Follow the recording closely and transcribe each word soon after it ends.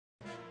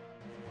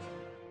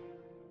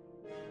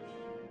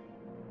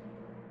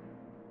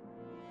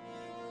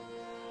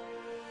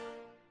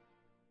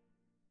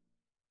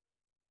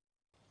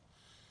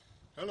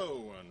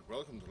Hello and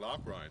welcome to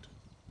LarpWright.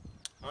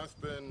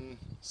 I've been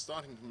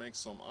starting to make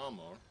some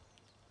armor,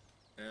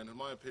 and in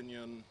my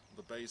opinion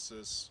the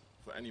basis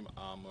for any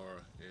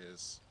armor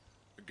is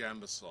a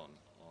Gambeson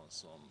or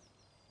some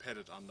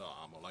padded under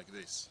armor like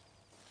this.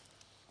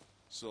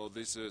 So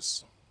this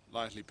is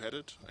lightly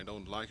padded. I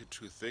don't like it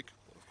too thick,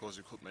 but of course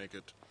you could make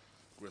it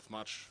with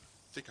much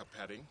thicker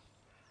padding.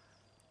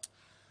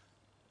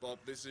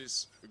 But this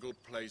is a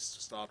good place to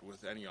start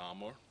with any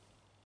armor.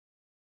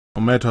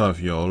 No matter if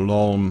you're a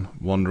lone,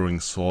 wandering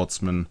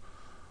swordsman,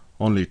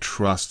 only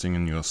trusting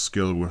in your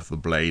skill with the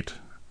blade,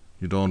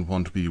 you don't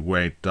want to be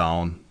weighed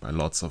down by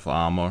lots of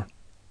armor.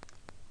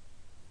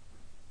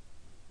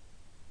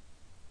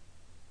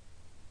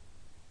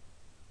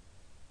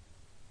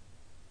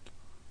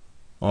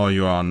 Or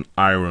you are an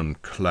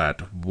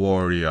ironclad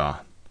warrior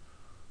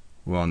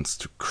who wants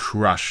to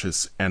crush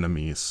his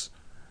enemies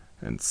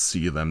and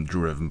see them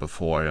driven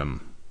before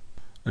him.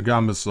 A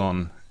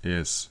Gambeson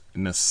is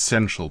an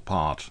essential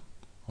part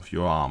of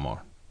your armor.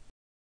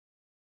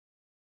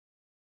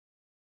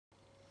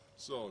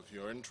 So if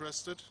you're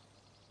interested,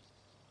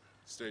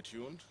 stay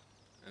tuned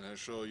and I'll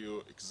show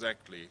you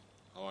exactly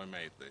how I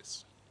made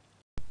this.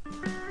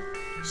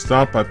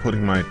 Start by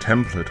putting my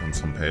template on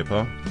some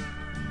paper.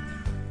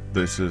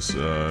 This is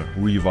a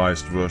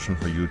revised version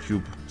for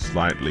YouTube,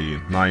 slightly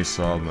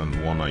nicer than the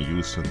one I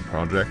used in the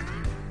project.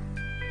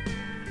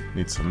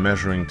 Need some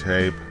measuring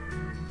tape,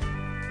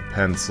 a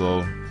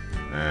pencil,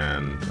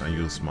 and I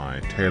use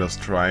my Taylor's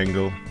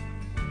triangle.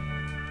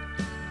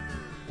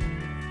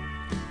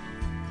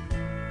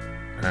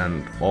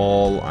 And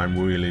all I'm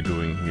really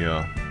doing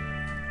here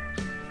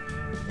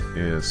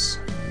is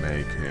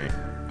making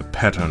a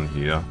pattern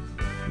here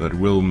that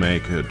will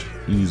make it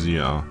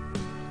easier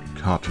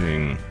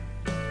cutting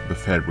the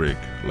fabric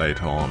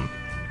later on.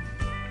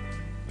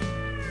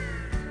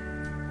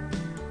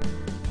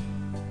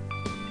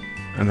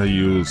 And I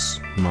use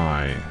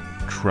my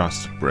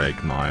trusted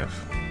brake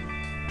knife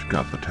to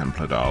cut the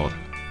template out.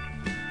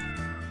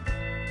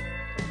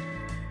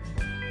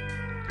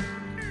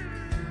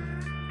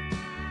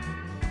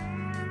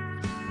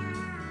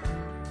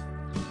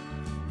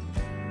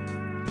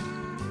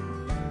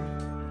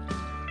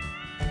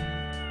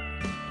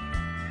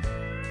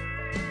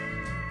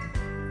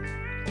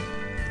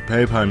 The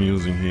paper I'm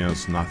using here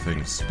is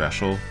nothing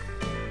special.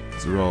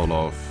 It's a roll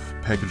of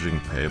packaging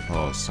paper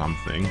or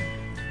something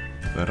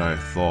that I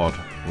thought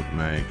would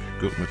make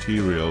good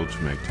material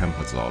to make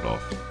templates out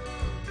of.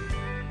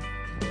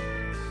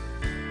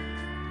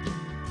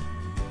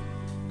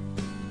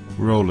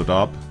 Roll it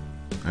up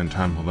and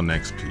time for the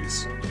next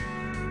piece.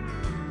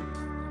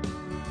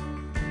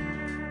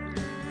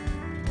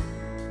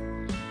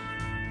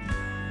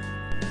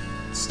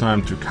 It's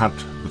time to cut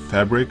the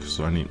fabric,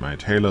 so I need my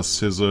tailor's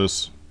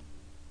scissors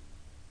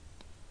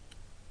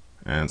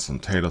and some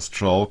tailor's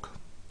chalk.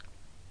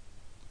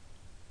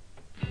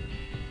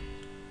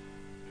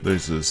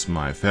 This is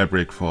my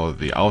fabric for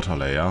the outer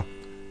layer,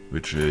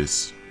 which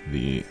is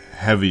the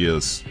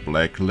heaviest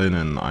black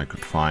linen I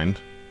could find.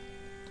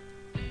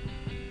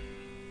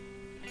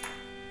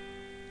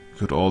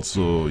 Could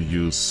also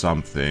use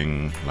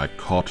something like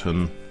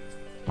cotton.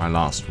 My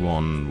last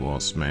one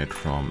was made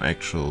from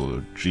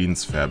actual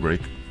jeans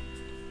fabric.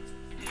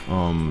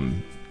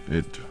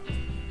 It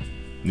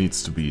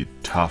needs to be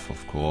tough,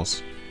 of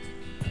course.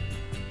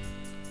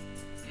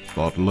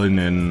 But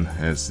linen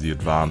has the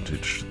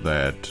advantage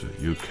that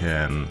you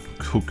can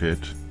cook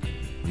it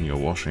when you're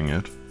washing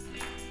it,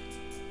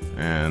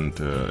 and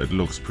it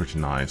looks pretty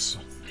nice.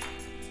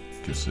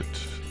 Gives it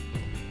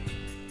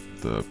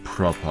the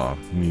proper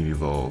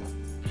medieval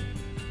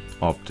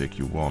optic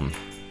you want.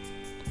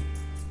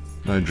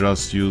 I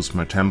just use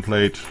my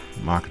template,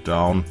 mark it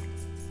down,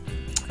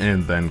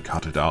 and then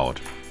cut it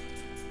out.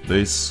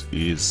 This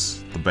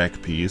is the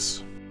back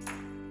piece.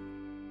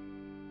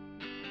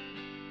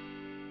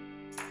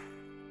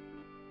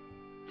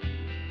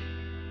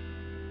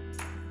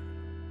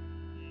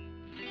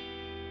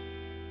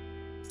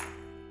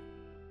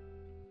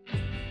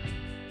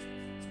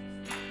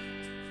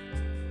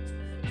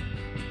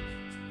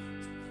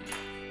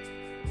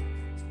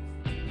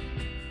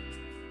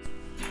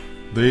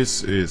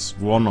 This is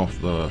one of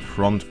the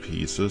front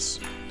pieces,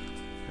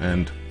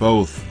 and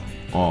both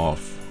of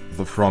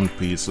the front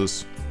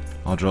pieces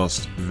are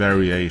just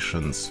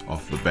variations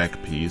of the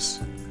back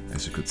piece,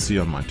 as you could see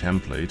on my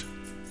template.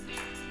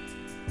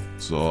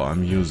 So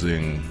I'm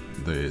using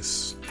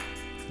this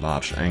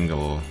large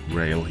angle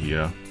rail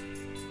here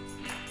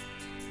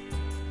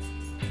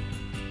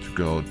to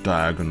go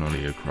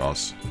diagonally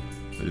across.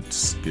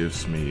 It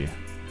gives me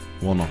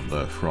one of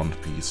the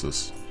front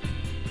pieces.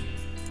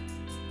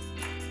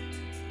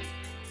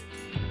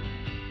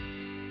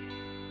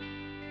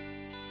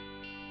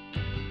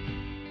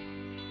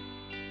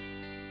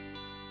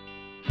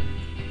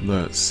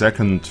 The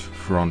second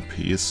front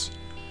piece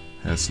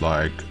has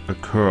like a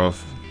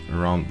curve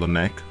around the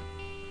neck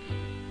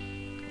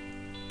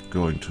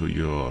going to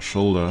your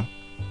shoulder,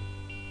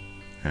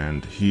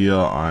 and here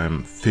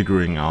I'm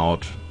figuring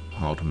out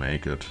how to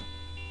make it.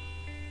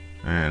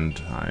 and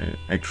I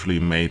actually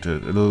made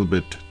it a little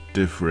bit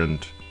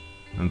different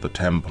and the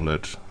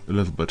template a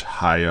little bit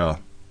higher.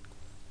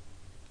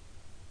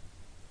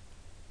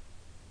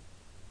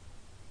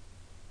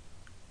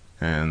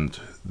 And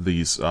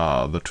these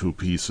are the two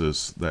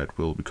pieces that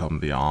will become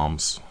the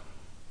arms.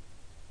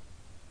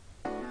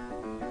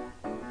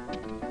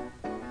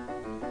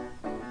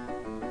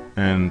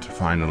 And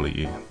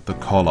finally, the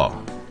collar.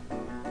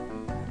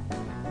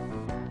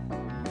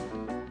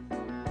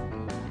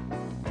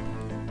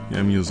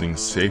 I'm using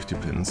safety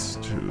pins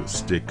to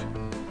stick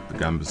the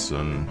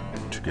Gambeson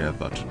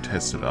together to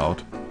test it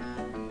out.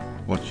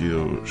 What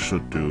you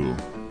should do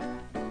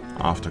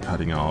after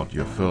cutting out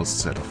your first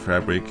set of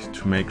fabric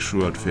to make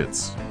sure it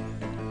fits.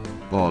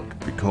 But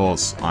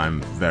because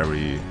I'm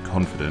very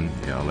confident,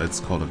 yeah, let's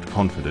call it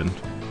confident,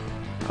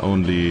 I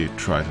only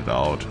tried it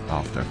out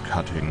after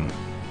cutting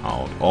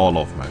out all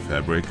of my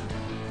fabric,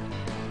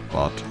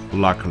 but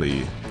luckily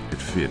it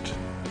fit.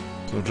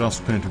 So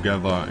just pin it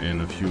together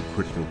in a few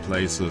critical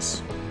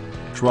places,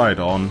 try it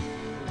on,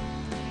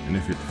 and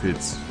if it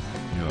fits,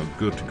 you're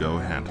good to go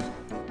ahead.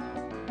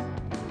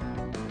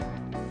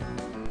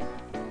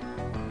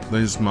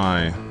 This is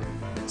my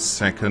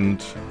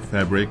second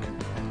fabric,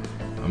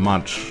 a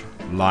much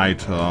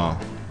lighter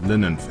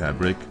linen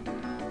fabric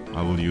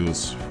I will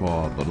use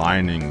for the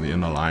lining, the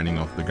inner lining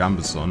of the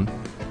Gambeson.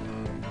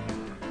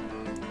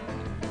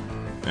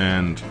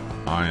 And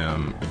I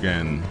am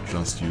again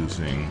just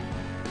using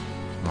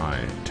my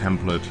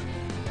template,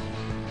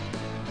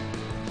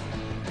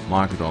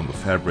 mark it on the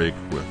fabric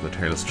with the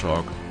tails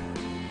chalk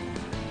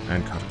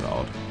and cut it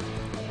out.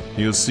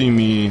 You see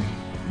me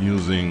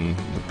using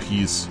the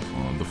piece,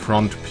 or the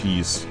front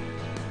piece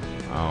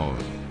of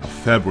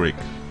fabric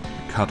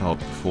cut out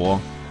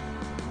before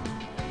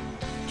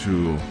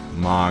to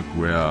mark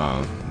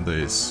where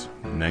this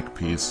neck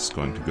piece is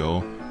going to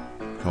go,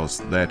 because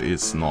that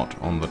is not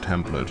on the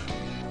template.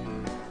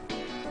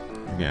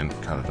 Again,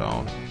 cut it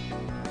out.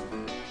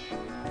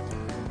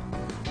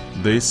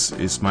 This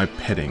is my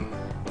padding.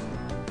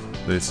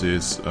 This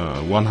is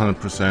a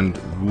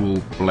 100%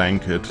 wool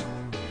blanket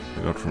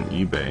I got from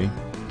eBay.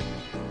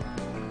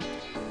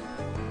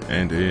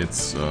 And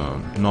it's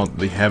not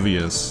the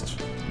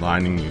heaviest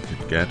lining you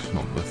could get,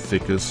 not the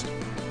thickest,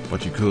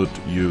 but you could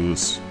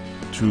use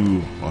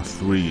 2 or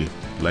 3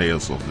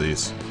 layers of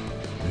this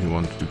if you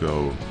wanted to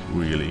go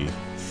really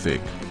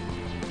thick.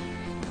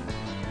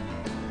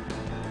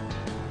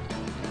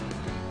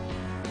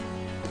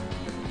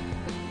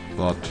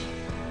 But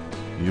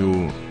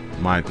you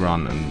might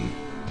run in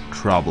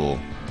trouble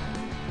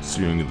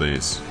sewing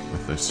this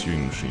with the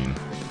sewing machine.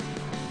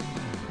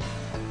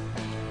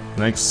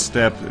 Next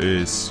step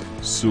is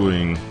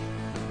sewing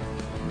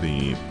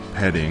the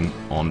padding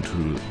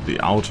onto the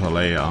outer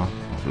layer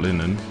of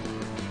linen.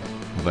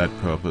 For that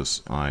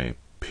purpose I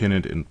pin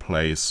it in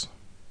place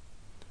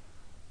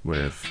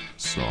with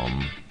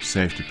some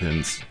safety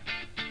pins,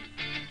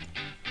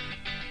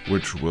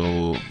 which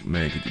will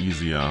make it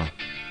easier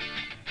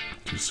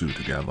to sew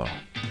together.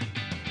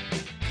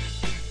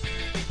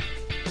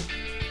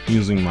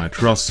 Using my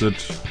trusted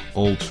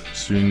old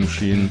sewing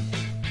machine,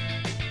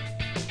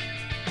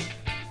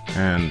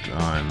 and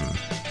I'm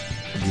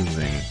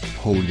using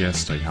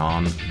polyester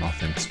yarn,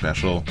 nothing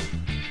special.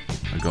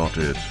 I got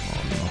it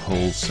on a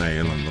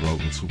wholesale in the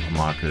local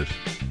supermarket,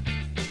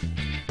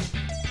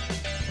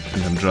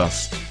 and I'm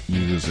just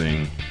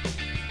using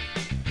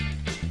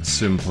a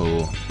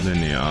simple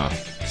linear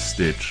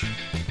stitch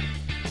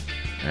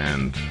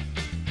and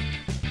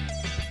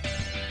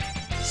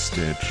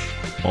stitch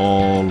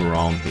all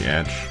around the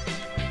edge,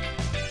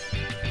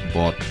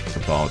 but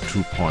about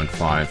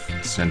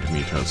 2.5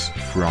 centimeters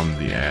from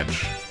the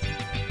edge,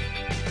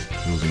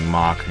 using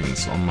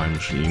markings on my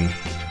machine,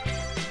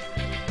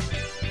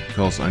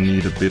 because I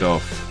need a bit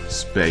of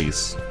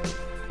space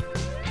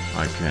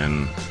I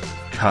can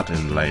cut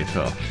in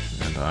later,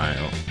 and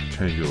I'll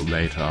tell you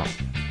later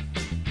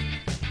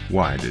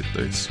why I did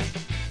this.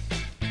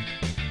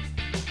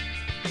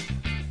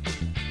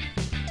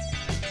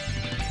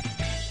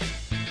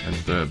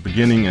 At the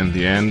beginning and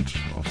the end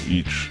of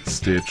each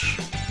stitch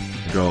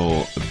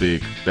go a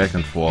big back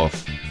and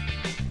forth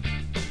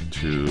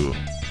to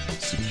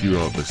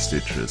secure the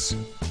stitches.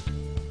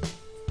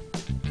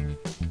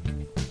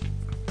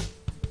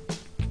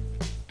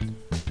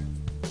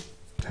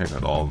 Take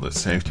out all the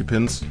safety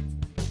pins,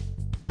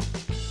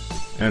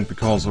 and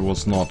because I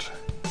was not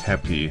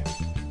happy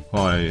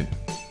how I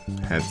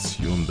had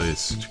sewn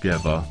this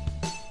together,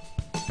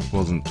 it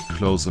wasn't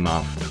close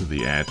enough to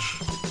the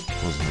edge,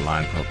 it wasn't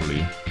aligned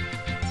properly,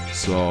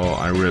 so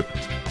I ripped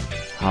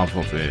half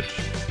of it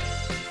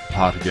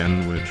apart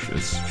again, which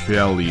is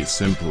fairly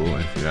simple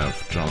if you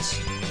have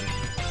just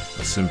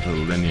a simple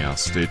linear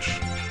stitch.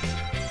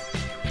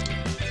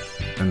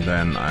 And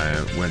then I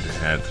went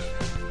ahead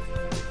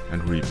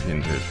and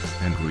repinned it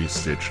and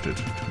restitched it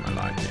to my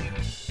liking.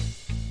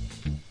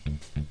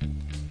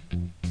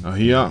 Now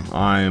here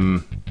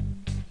I'm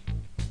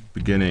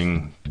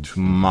beginning to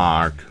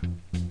mark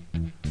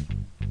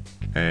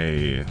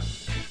a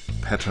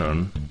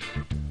pattern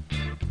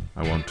I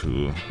I want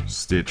to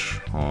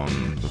stitch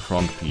on the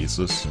front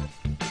pieces,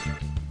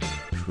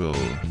 which will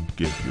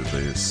give you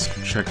this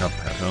checker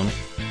pattern.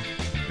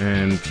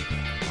 And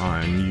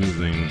I'm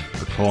using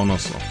the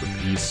corners of the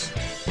piece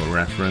for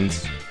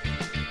reference.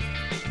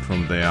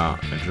 From there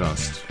I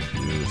just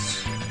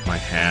use my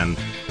hand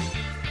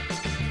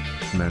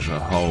to measure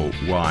how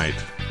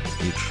wide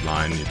each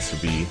line needs to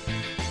be.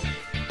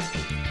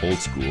 Old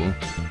school.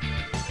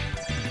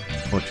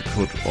 But you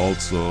could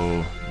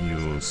also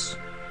use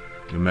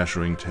your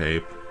measuring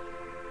tape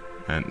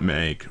and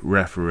make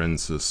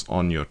references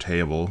on your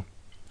table,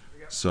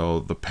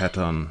 so the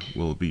pattern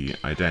will be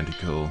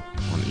identical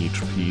on each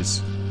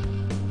piece.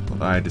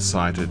 But I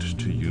decided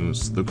to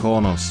use the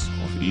corners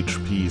of each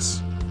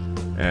piece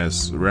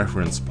as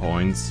reference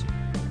points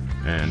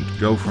and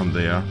go from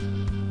there.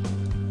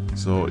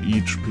 So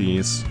each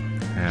piece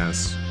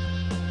has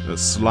a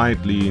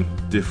slightly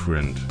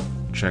different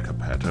checker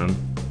pattern,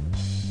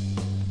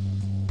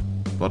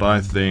 but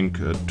I think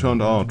it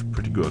turned out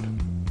pretty good.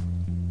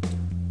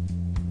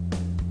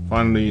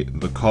 Finally,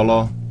 the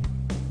collar,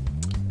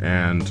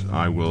 and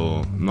I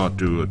will not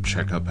do a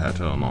checker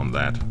pattern on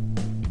that.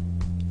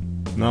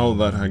 Now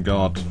that I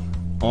got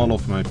all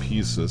of my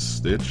pieces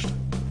stitched,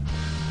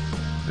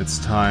 it's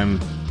time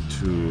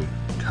to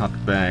cut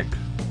back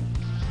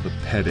the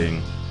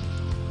padding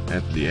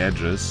at the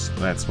edges.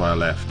 That's why I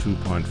left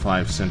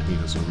 2.5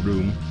 centimeters of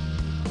room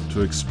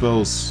to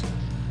expose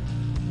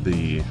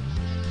the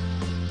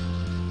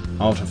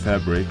outer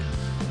fabric,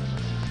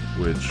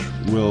 which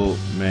will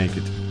make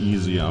it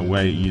easier,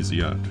 way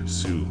easier to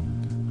sew.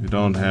 You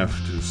don't have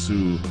to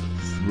sew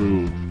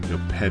through your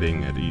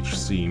padding at each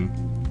seam.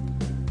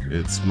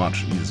 It's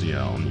much easier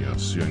on your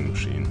sewing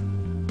machine.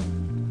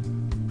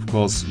 Of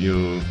course,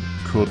 you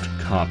could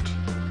cut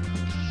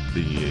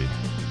the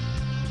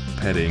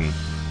padding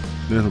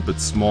a little bit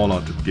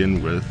smaller to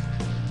begin with,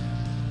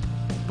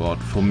 but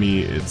for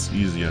me it's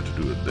easier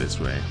to do it this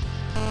way.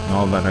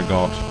 Now that I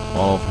got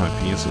all of my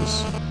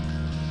pieces,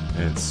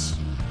 it's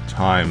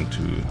time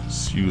to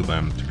sew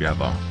them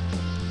together.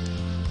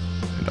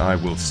 And I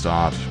will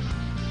start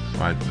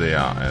right there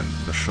at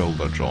the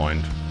shoulder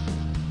joint,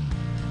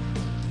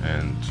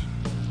 and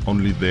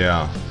only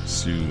there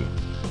sew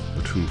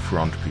the two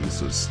front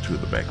pieces to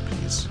the back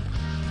piece.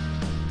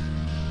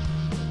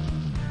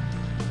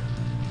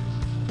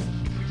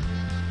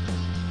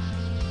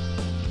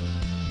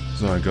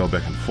 So I go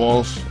back and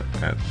forth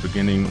at the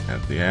beginning,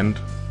 at the end,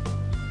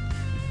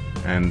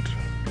 and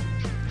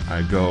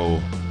I go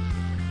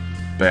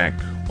back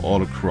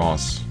all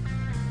across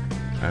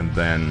and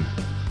then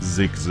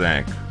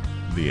zigzag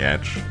the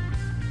edge.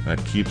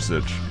 That keeps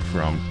it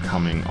from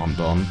coming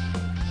undone.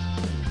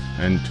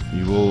 And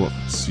you will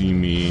see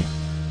me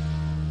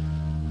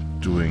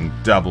doing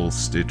double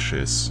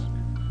stitches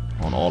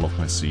on all of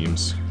my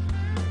seams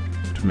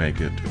to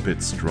make it a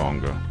bit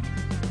stronger.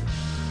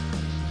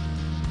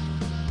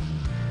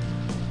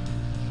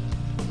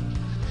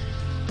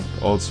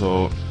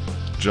 Also,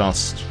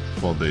 just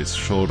for this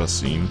shoulder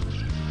seam,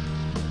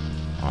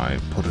 I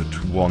put it to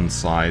one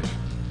side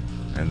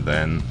and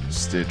then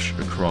stitch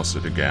across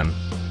it again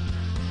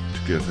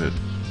to give it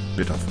a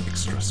bit of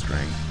extra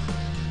strength.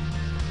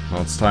 Now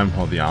it's time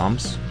for the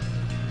arms.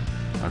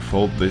 I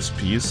fold this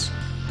piece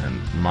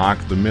and mark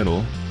the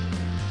middle,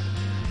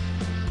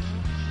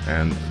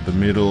 and the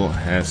middle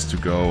has to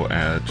go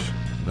at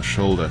the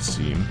shoulder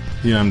seam.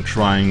 Here I'm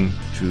trying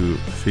to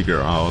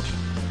figure out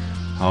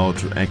how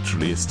to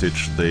actually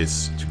stitch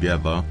this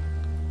together.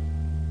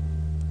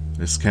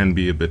 This can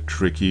be a bit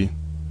tricky,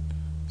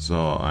 so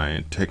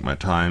I take my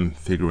time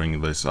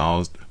figuring this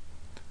out.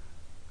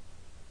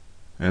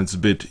 And it's a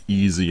bit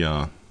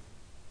easier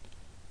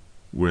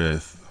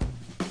with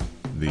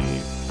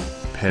the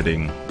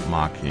padding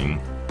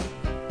marking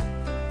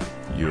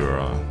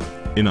your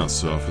inner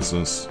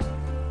surfaces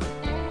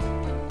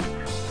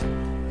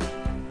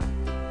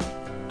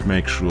to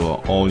make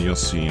sure all your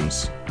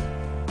seams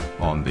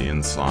are on the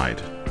inside.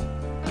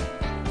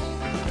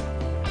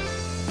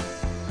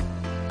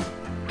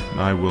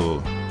 I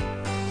will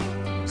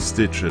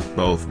stitch it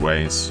both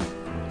ways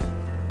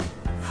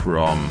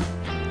from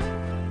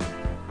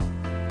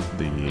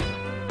the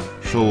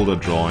shoulder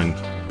joint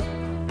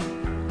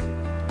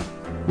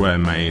where I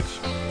made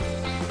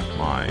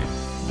my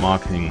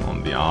marking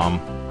on the arm,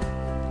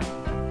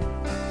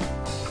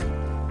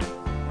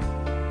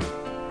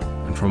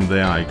 and from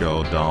there I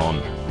go down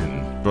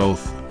in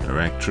both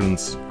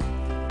directions,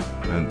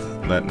 and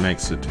that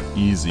makes it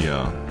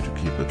easier to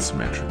keep it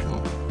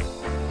symmetrical.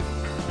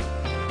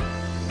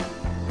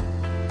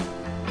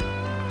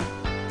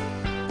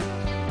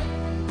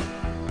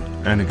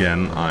 And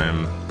again,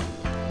 I'm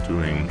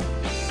doing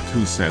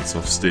 2 sets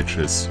of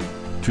stitches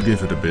to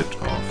give it a bit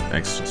of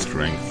extra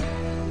strength.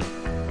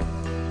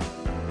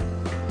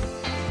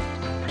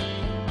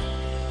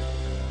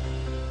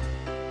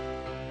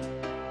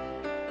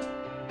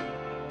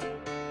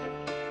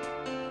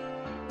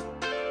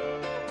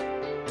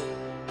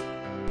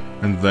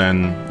 And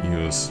then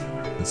use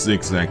a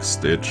zigzag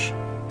stitch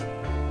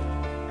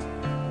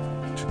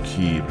to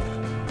keep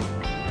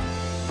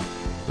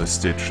the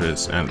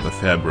stitches and the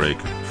fabric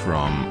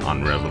from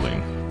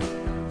unraveling.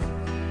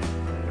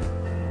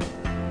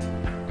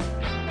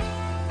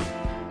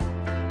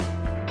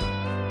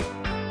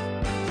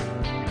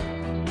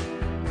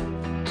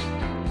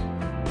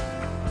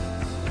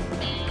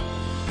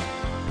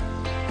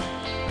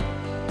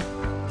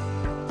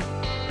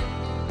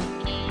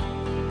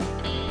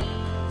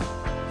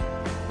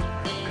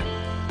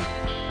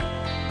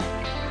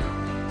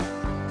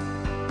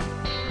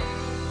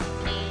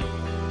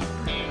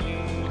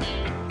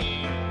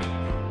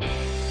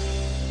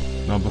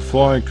 Now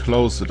before I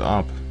close it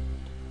up,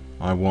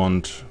 I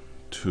want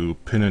to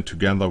pin it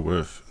together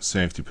with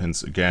safety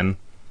pins again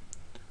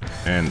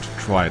and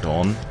try it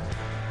on,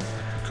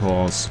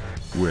 because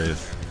with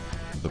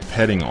the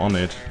padding on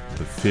it,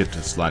 the fit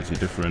is slightly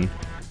different,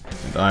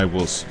 and I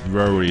was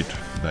worried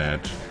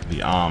that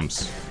the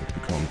arms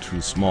would become too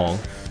small,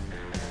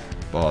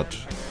 but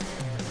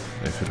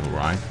they fit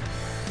alright.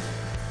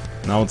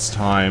 Now it's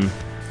time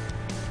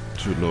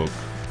to look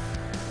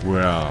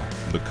where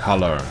the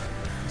color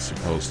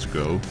supposed to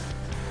go.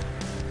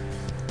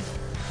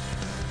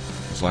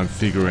 So I'm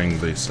figuring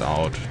this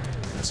out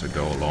as I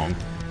go along,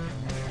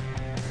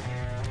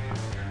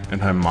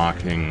 and I'm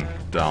marking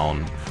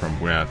down from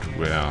where to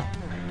where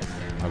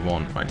I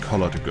want my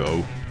color to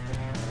go.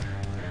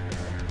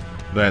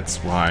 That's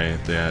why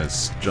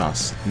there's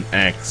just an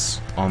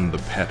X on the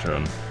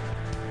pattern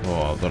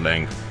for the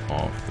length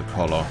of the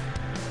collar.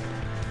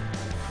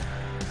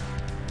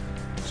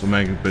 So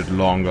make it a bit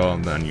longer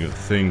than you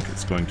think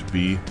it's going to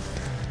be.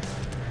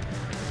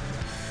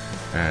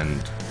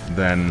 And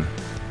then,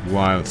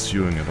 while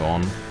sewing it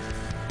on, you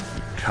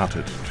cut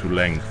it to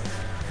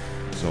length,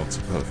 so it's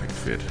a perfect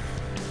fit.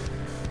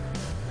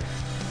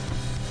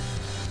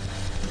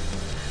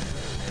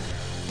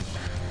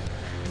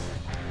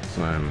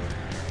 So I'm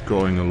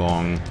going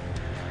along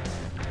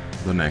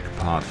the neck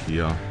part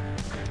here.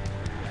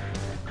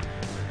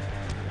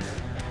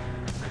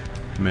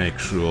 Make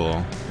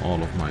sure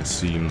all of my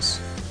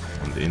seams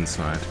on the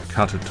inside,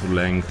 cut it to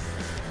length,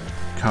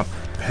 cut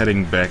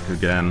padding back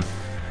again.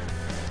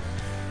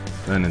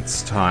 Then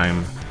it's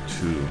time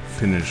to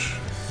finish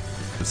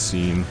the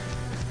seam,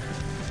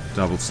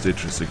 double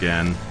stitches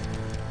again,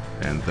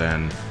 and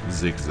then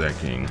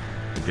zigzagging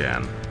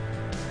again.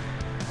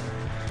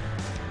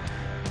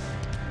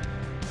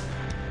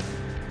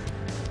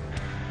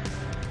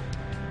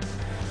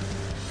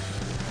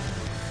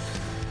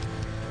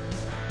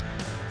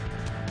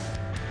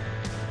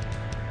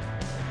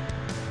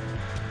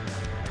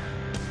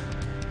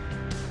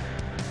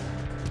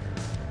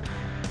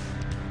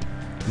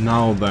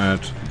 Now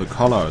that the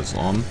collar is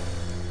on,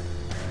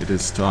 it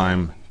is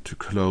time to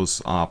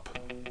close up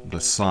the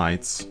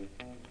sides.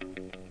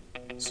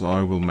 So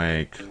I will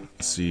make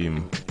a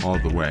seam all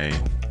the way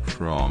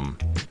from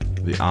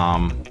the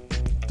arm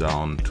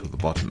down to the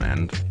bottom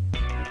end.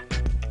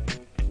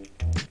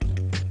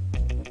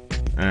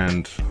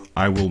 And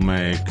I will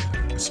make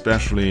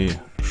especially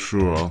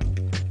sure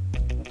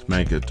to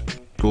make it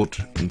good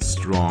and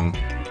strong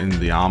in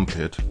the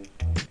armpit,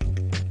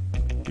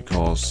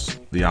 because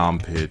the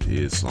armpit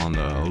is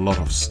under a lot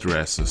of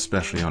stress,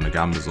 especially on a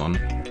Gambeson.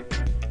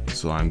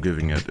 So I'm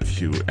giving it a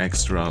few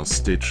extra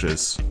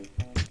stitches,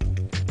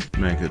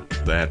 make it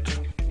that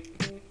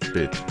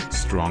bit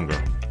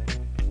stronger.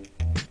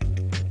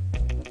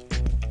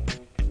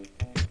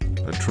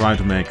 I try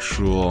to make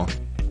sure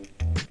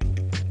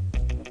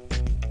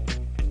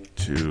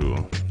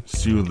to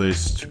sew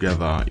this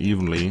together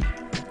evenly,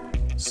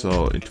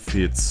 so it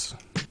fits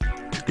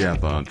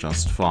together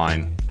just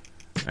fine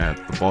at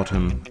the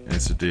bottom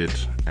as it did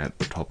at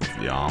the top of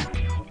the arm.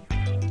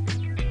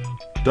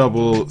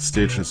 Double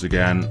stitches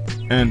again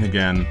and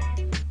again.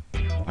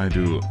 I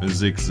do a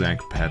zigzag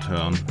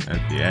pattern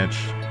at the edge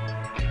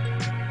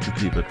to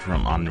keep it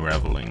from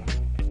unraveling.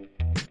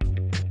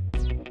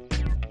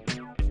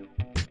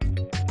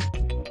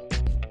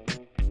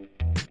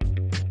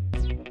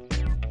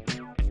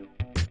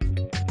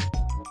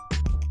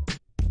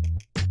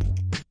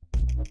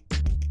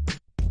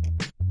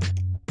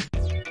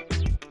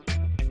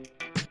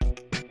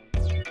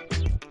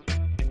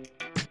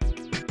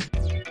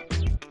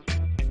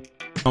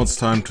 Now it's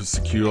time to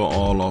secure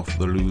all of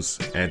the loose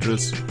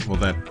edges. For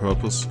that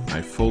purpose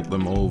I fold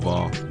them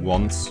over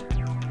once.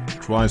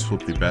 Twice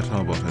would be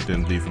better, but I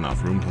didn't leave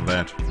enough room for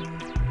that.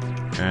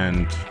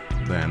 And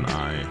then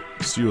I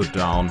sew it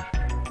down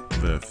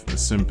with a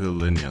simple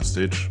linear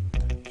stitch.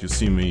 You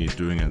see me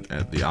doing it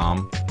at the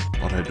arm,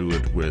 but I do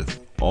it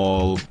with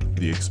all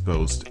the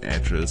exposed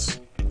edges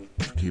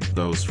to keep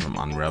those from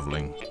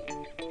unraveling.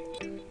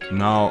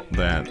 Now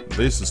that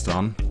this is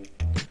done,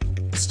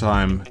 it's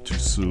time to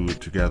sew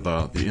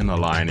together the inner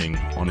lining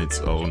on its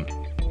own,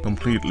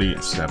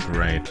 completely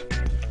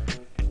separate.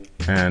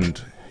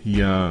 And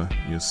here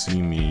you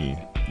see me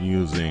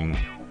using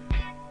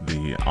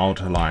the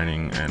outer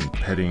lining and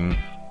padding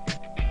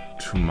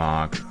to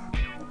mark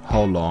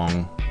how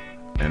long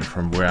and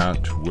from where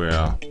to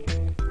where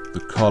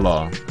the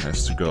collar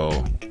has to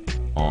go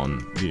on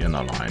the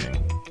inner lining.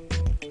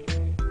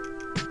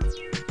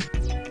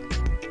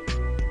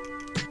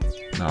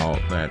 Now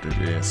that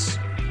it is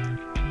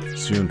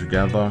sewn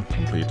together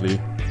completely,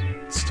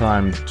 it's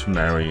time to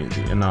marry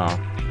the inner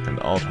and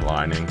outer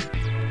lining.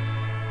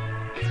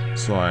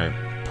 So I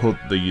put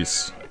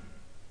these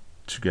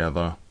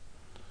together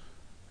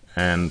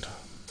and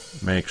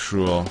make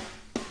sure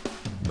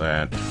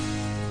that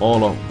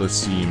all of the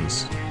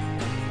seams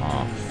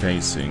are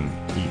facing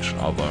each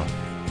other,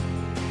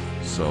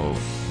 so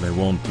they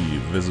won't be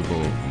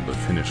visible on the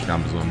finished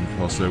gambeson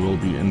because they will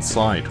be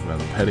inside where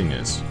the padding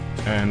is.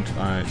 And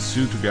I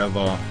sew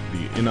together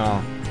the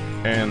inner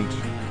and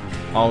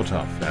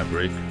outer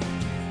fabric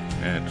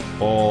at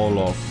all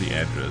of the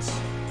edges,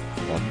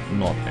 but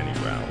not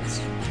anywhere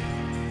else.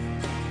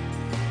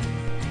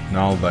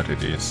 Now that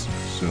it is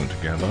sewn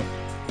together,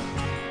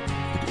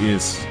 it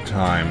is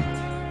time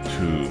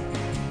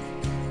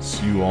to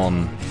sew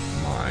on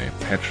my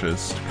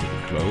patches to keep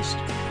it closed.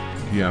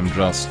 Here I'm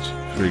just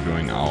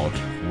figuring out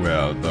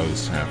where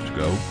those have to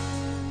go.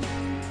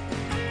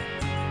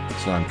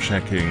 So I'm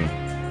checking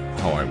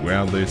how I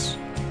wear this,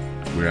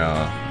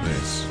 where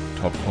this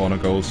top corner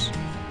goes,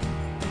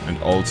 and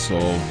also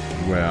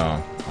where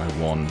I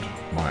want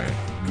my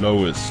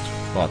lowest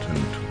button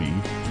to be,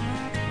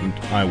 and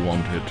I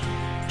want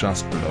it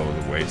just below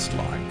the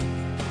waistline.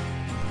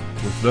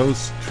 With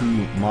those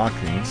two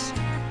markings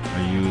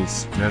I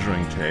use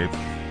measuring tape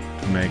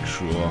to make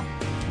sure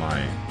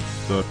my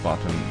third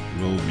button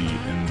will be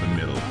in the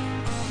middle.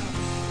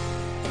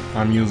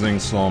 I'm using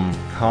some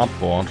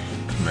cardboard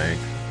to make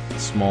a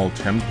small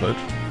template.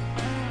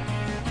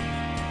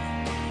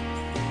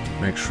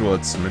 Make sure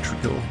it's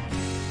symmetrical.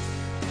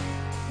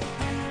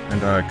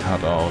 And I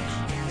cut out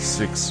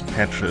 6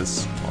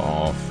 patches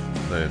of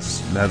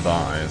this leather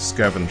I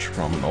scavenged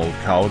from an old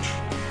couch,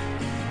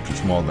 which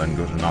is more than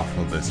good enough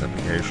for this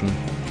application.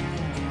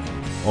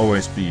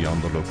 Always be on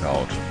the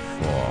lookout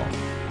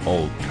for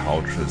old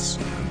couches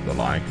and the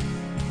like,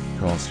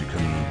 because you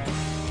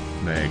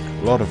can make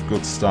a lot of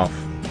good stuff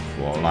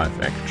for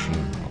live action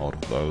out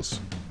of those.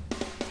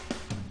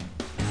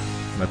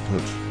 I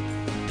put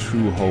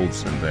 2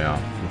 holes in there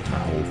with my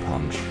hole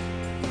punch.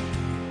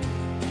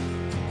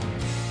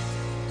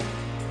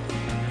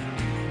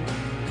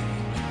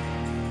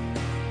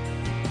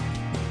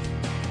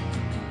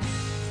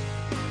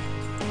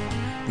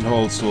 And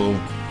also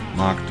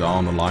mark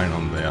down a line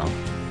on there.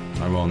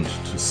 I want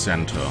to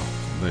center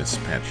this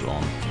patch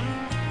on.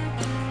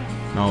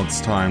 Now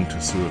it's time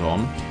to sew it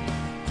on.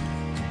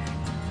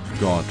 I've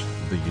got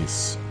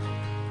these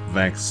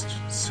waxed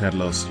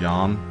saddler's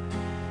yarn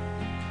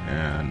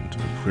and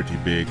a pretty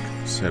big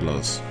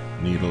saddler's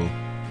needle,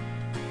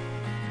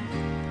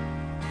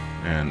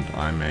 and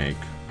I make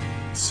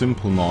a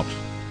simple knot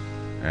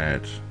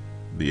at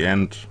the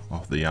end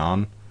of the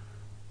yarn,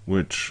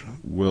 which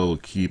will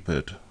keep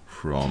it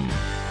from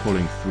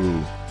pulling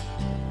through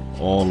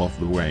all of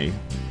the way.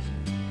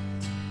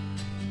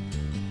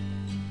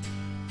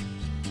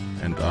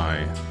 And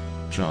I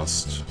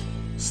just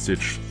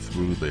stitch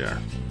through there.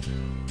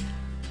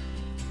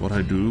 What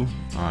I do,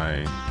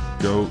 I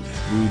go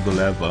through the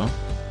leather,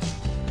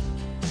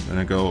 then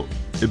I go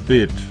a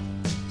bit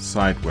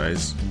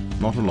sideways,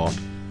 not a lot,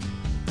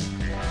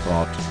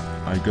 but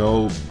I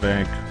go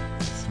back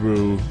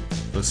through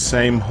the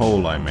same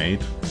hole I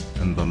made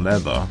in the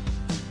leather,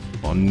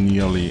 or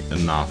nearly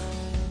enough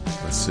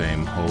the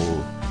same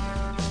hole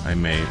I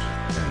made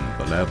in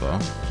the leather,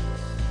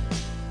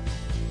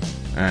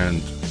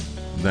 and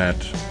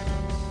that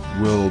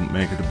will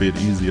make it a bit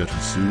easier to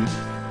sew,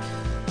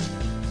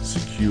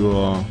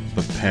 secure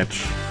the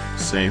patch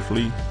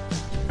safely,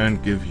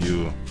 and give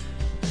you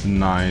a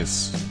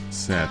nice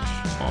set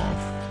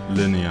of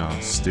linear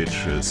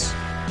stitches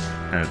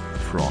at the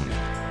front.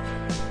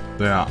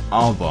 There are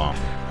other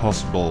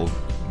possible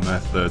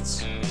methods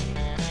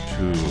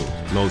to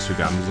close your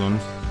gambeson.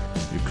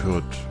 You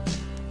could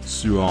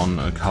sew on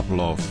a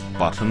couple of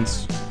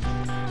buttons,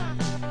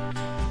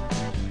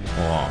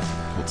 or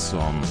put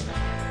some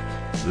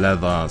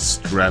leather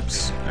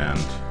straps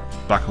and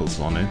buckles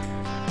on it,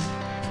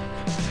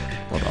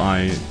 but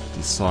I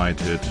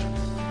decided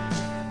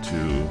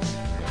to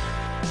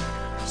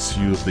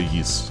sew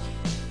these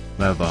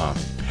leather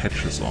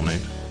patches on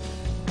it,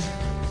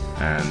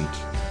 and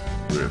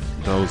with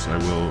those I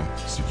will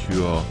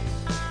secure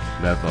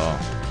leather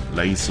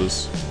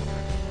laces.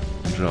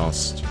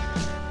 Just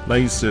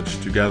lace it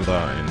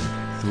together in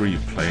 3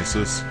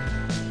 places,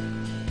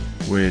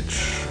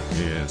 which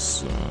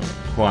is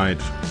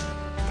quite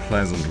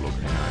pleasant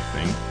looking, I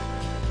think,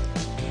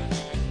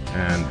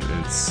 and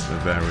it's a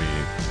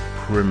very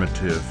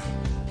primitive,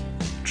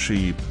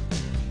 cheap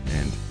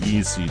and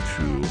easy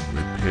to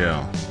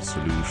repair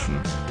solution.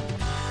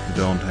 You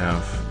don't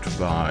have to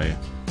buy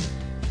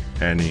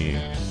any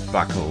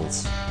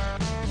buckles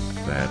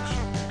that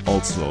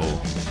also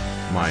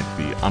might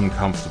be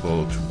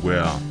uncomfortable to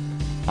wear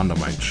under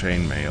my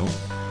chainmail.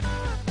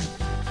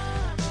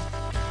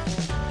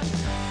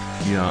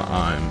 Here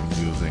I'm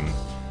using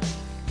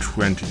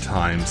 20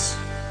 times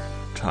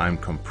time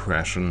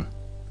compression,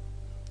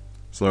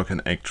 so I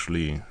can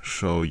actually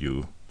show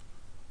you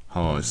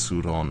how I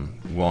sewed on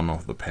one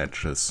of the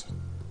patches.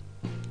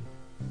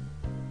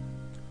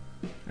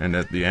 and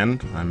at the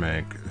end I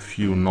make a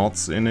few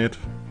knots in it,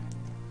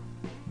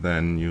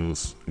 then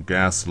use a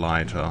gas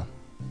lighter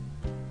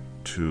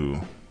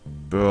to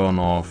burn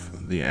off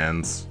the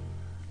ends,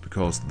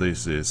 because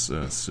this is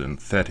a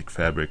synthetic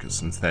fabric, a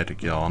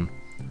synthetic yarn.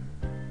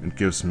 It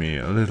gives me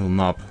a little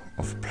knob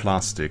of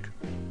plastic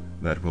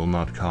that will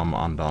not come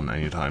undone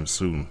anytime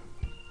soon.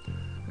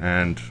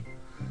 And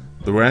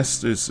the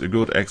rest is a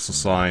good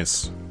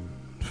exercise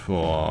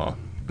for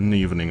an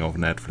evening of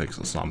Netflix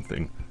or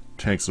something. It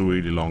takes a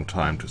really long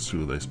time to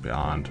sew this by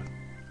hand.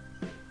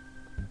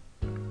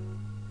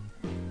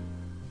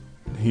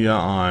 Here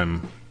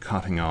I'm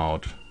cutting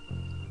out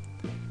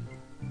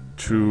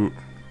 2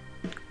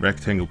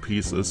 rectangle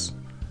pieces.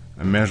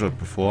 I measured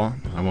before.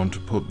 I want to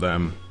put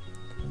them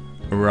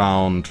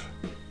around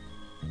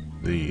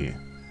the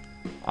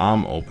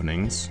arm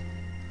openings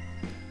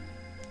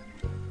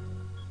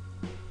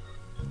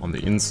on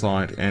the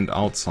inside and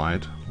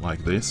outside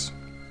like this.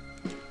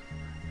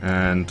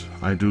 And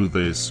I do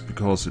this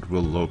because it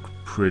will look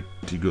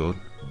pretty good,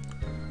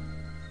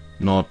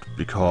 not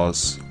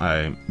because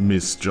I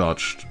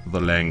misjudged the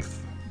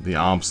length the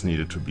arms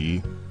needed to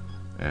be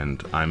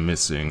and I'm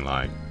missing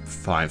like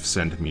 5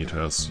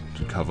 centimeters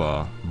to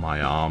cover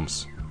my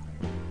arms.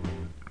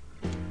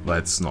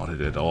 That's not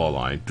it at all.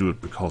 I do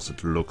it because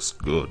it looks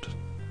good.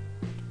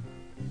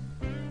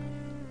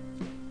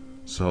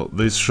 So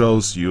this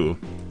shows you,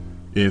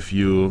 if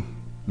you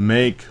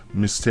make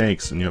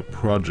mistakes in your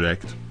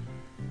project,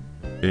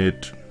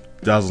 it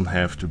doesn't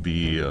have to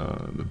be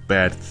a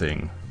bad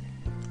thing.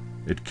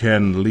 It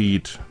can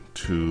lead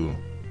to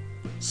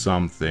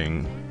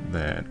something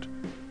that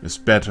is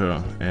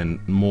better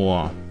and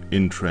more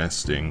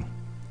interesting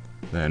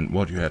than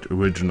what you had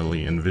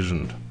originally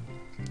envisioned.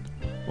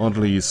 Or at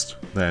least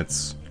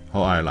that's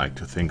how I like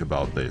to think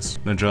about this.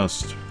 I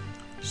just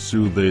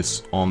sew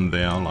this on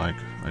there like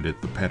I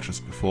did the patches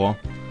before.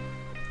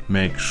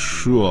 Make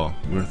sure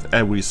with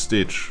every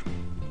stitch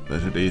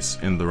that it is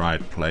in the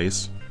right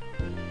place.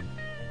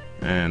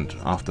 And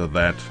after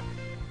that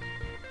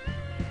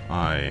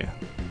I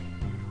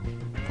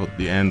put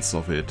the ends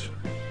of it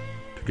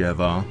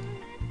together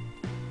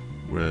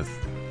with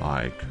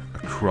like a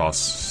cross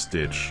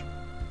stitch.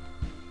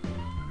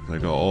 They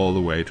go all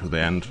the way to the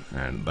end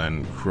and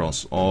then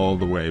cross all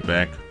the way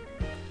back.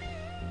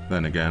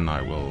 Then again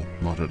I will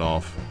knot it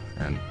off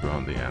and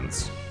burn the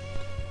ends.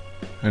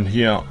 And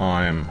here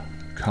I'm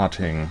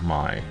cutting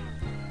my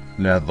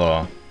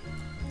leather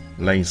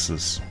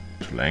laces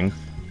to length.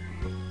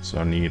 So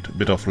I need a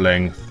bit of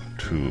length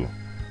to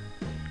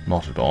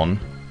knot it on,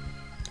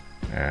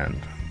 and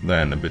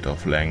then a bit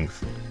of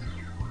length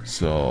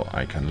so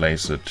I can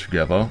lace it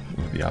together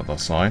with the other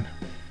side.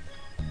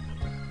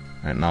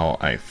 And now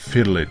I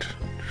fiddle it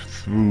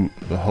through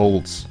the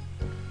holes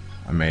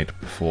I made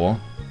before,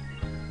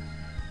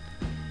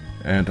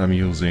 and I'm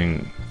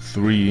using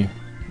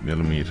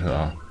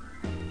 3mm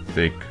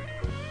thick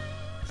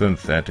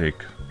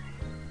synthetic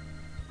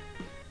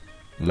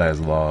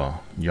leather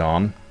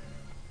yarn,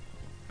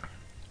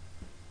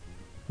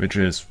 which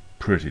is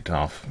pretty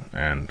tough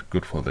and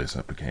good for this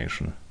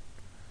application.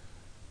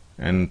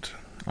 And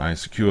I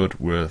secured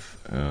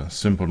with a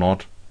simple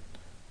knot,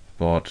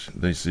 but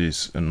this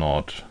is a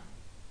knot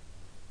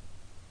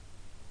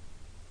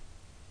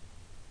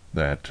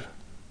that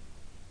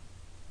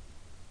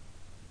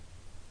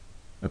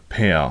a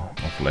pair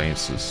of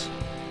laces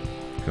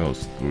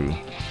goes through.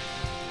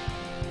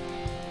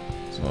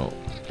 So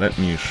let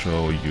me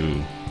show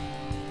you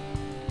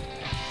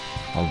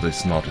how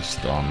this knot is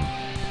done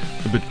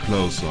a bit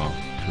closer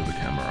to the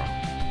camera.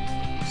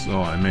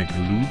 So I make a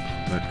loop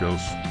that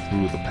goes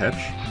through the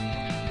patch,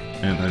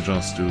 and I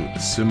just do a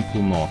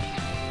simple knot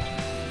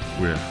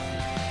with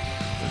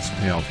this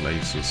pair of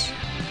laces.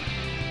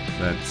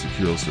 That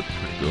secures it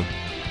pretty good.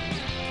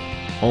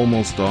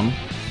 Almost done.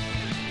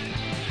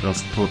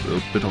 Just put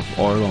a bit of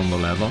oil on the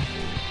leather,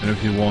 and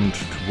if you want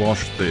to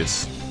wash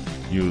this,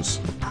 use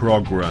a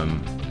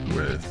program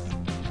with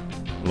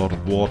a lot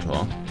of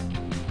water,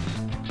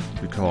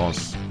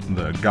 because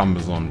the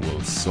Gambeson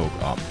will soak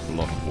up a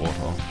lot of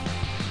water.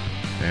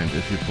 And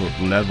if you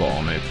put leather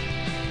on it,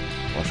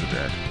 wash it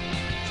at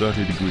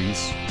 30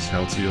 degrees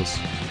Celsius.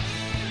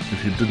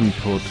 If you didn't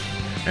put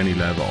any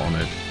leather on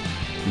it,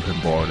 you can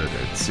boil it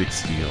at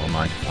 60 or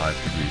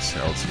 95 degrees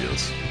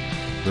Celsius.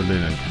 The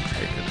linen can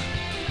take it.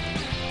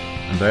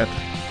 And that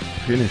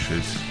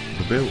finishes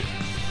the build.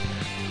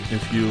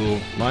 If you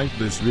like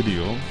this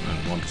video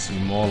and want to see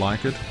more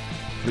like it,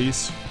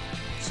 please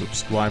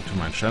subscribe to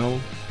my channel,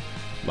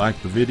 like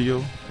the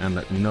video, and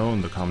let me know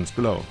in the comments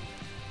below.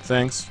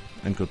 Thanks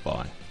and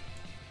goodbye.